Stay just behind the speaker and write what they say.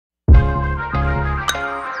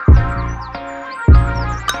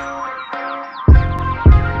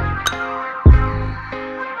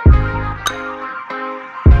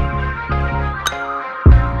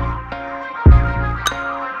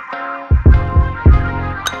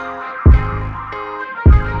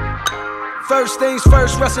First things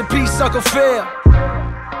first, rest in peace, Uncle Phil.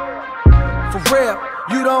 For real,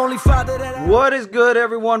 you the only father that What is good,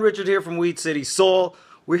 everyone? Richard here from Weed City Soul.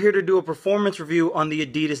 We're here to do a performance review on the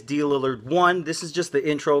Adidas D-Lillard 1. This is just the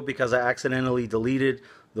intro because I accidentally deleted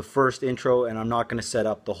the first intro, and I'm not going to set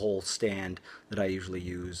up the whole stand that I usually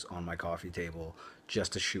use on my coffee table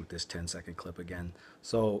just to shoot this 10-second clip again.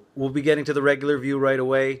 So we'll be getting to the regular view right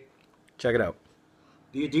away. Check it out.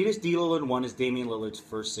 The Adidas D-Lillard 1 is Damian Lillard's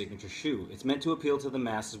first signature shoe. It's meant to appeal to the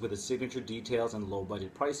masses with its signature details and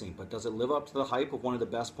low-budget pricing, but does it live up to the hype of one of the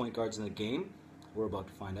best point guards in the game? We're about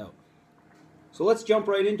to find out. So let's jump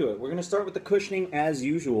right into it. We're going to start with the cushioning as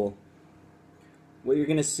usual. What you're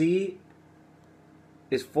going to see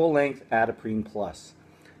is full-length Adidas Plus.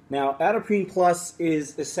 Now, Adidas Plus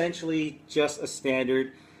is essentially just a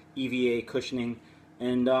standard EVA cushioning.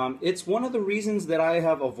 And it's one of the reasons that I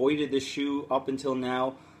have avoided this shoe up until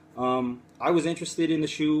now. I was interested in the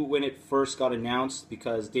shoe when it first got announced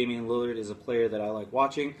because Damian Lillard is a player that I like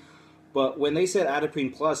watching. But when they said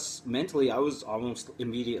Adidas Plus, mentally I was almost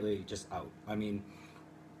immediately just out. I mean,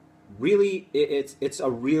 really, it's a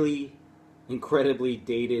really incredibly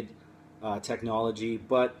dated technology.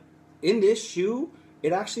 But in this shoe,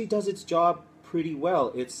 it actually does its job pretty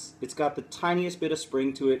well. It's got the tiniest bit of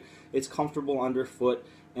spring to it. It's comfortable underfoot,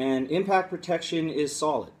 and impact protection is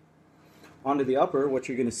solid. Onto the upper, what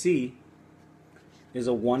you're going to see is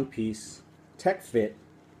a one-piece tech fit,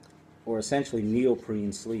 or essentially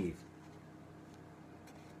neoprene sleeve.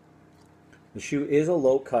 The shoe is a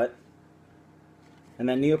low cut, and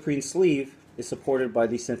that neoprene sleeve is supported by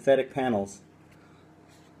these synthetic panels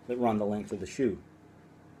that run the length of the shoe.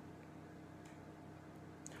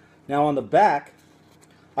 Now on the back,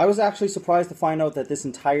 I was actually surprised to find out that this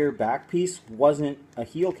entire back piece wasn't a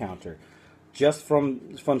heel counter. Just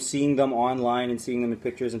from seeing them online and seeing them in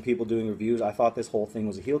pictures and people doing reviews, I thought this whole thing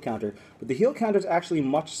was a heel counter. But the heel counter is actually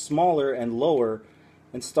much smaller and lower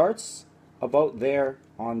and starts about there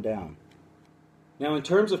on down. Now in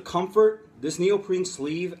terms of comfort, this neoprene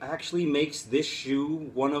sleeve actually makes this shoe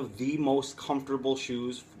one of the most comfortable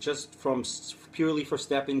shoes just from purely for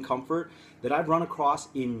step-in comfort that I've run across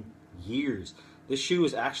in years. This shoe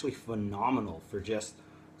is actually phenomenal for just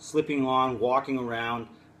slipping on, walking around,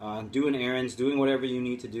 doing errands, doing whatever you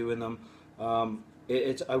need to do in them.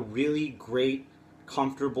 It's a really great,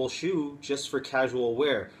 comfortable shoe just for casual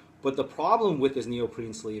wear. But the problem with this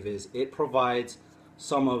neoprene sleeve is it provides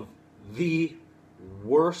some of the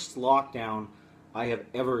worst lockdown I have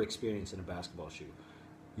ever experienced in a basketball shoe.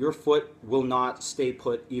 Your foot will not stay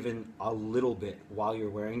put even a little bit while you're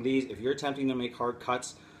wearing these. If you're attempting to make hard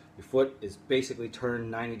cuts, your foot is basically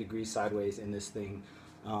turned 90 degrees sideways in this thing.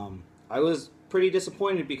 I was pretty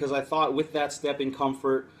disappointed because I thought with that step-in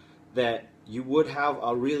comfort that you would have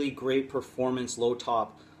a really great performance low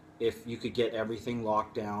top if you could get everything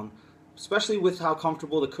locked down, especially with how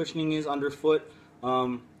comfortable the cushioning is underfoot.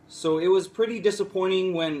 So it was pretty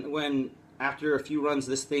disappointing when after a few runs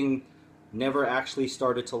this thing never actually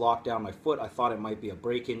started to lock down my foot. I thought it might be a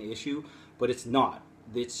break-in issue, but it's not.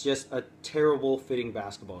 It's just a terrible fitting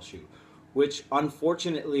basketball shoe, which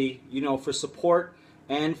unfortunately, you know, for support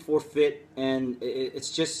and for fit, and it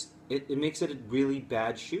makes it a really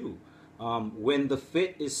bad shoe. When the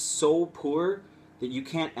fit is so poor that you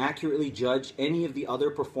can't accurately judge any of the other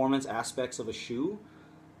performance aspects of a shoe,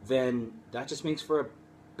 then that just makes for a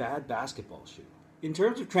bad basketball shoe. In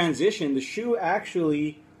terms of transition, the shoe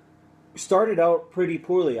actually started out pretty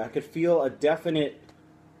poorly. I could feel a definite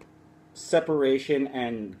separation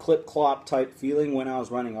and clip-clop type feeling when I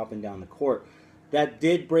was running up and down the court. That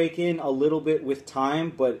did break in a little bit with time,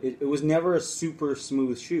 but it was never a super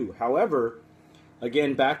smooth shoe. However,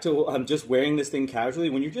 again, back to just wearing this thing casually.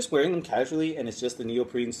 When you're just wearing them casually and it's just the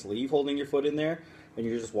neoprene sleeve holding your foot in there and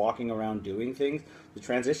you're just walking around doing things, the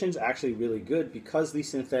transition's actually really good because these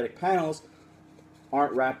synthetic panels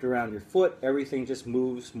aren't wrapped around your foot. Everything just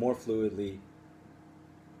moves more fluidly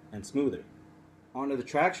and smoother. Onto the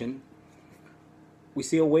traction, we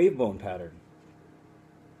see a wave bone pattern.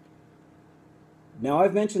 Now,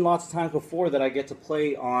 I've mentioned lots of times before that I get to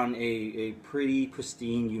play on a pretty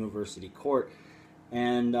pristine university court,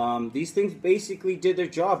 and these things basically did their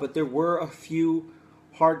job, but there were a few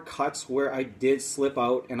hard cuts where I did slip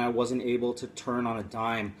out and I wasn't able to turn on a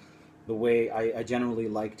dime the way I generally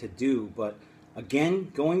like to do. But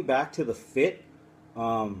again, going back to the fit,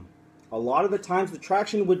 a lot of the times the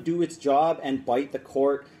traction would do its job and bite the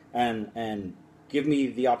court and give me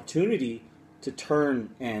the opportunity to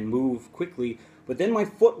turn and move quickly, but then my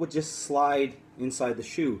foot would just slide inside the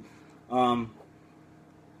shoe. The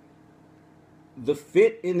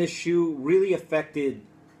fit in the shoe really affected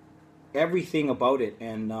everything about it,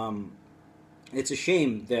 and it's a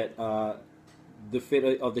shame that the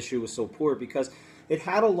fit of the shoe was so poor, because it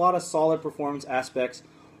had a lot of solid performance aspects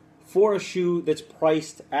for a shoe that's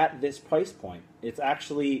priced at this price point. It's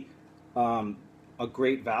actually a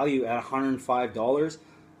great value at $105.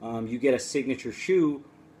 You get a signature shoe,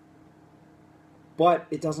 but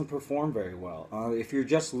it doesn't perform very well. If you're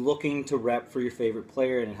just looking to rep for your favorite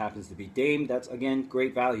player and it happens to be Dame, that's, again,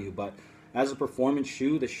 great value. But as a performance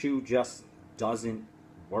shoe, the shoe just doesn't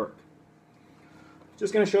work.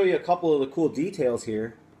 Just going to show you a couple of the cool details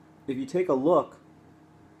here. If you take a look,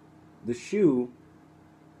 the shoe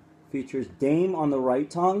features Dame on the right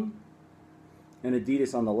tongue and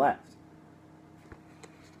Adidas on the left.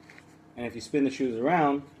 And if you spin the shoes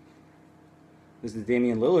around, there's the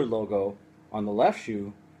Damian Lillard logo on the left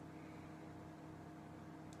shoe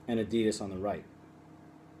and Adidas on the right.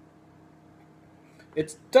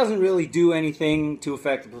 It doesn't really do anything to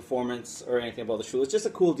affect the performance or anything about the shoe. It's just a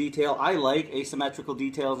cool detail. I like asymmetrical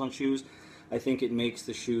details on shoes. I think it makes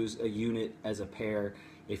the shoes a unit as a pair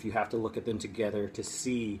if you have to look at them together to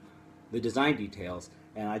see the design details.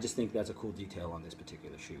 And I just think that's a cool detail on this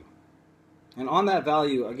particular shoe. And on that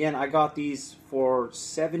value, again, I got these for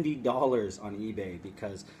 $70 on eBay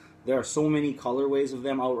because there are so many colorways of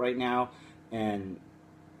them out right now, and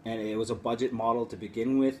it was a budget model to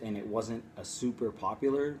begin with, and it wasn't a super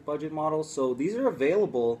popular budget model. So these are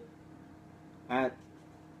available at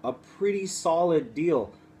a pretty solid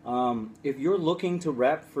deal. If you're looking to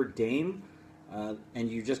rep for Dame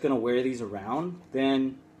and you're just going to wear these around,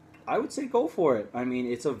 then I would say go for it. I mean,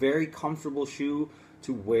 it's a very comfortable shoe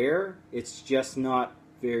to wear. It's just not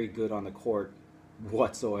very good on the court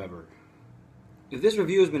whatsoever. If this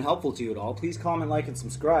review has been helpful to you at all, please comment, like, and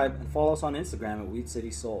subscribe, and follow us on Instagram at Weed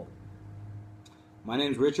City Soul. My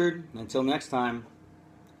name's Richard, and until next time,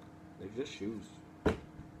 they're just shoes.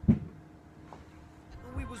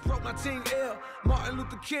 We was broke, my team ill. Martin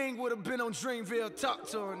Luther King would have been on Dreamville. Talk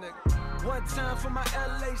to her, nigga. One time for my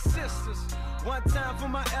LA sisters, one time for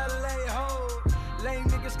my LA hoes. Lame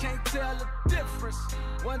niggas can't tell the difference.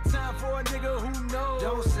 One time for a nigga who knows.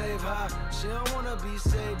 Don't save her, she don't wanna be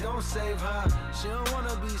saved. Don't save her, she don't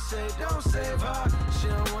wanna be saved. Don't save her, she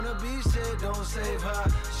don't wanna be saved. Don't save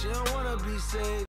her, she don't wanna be saved.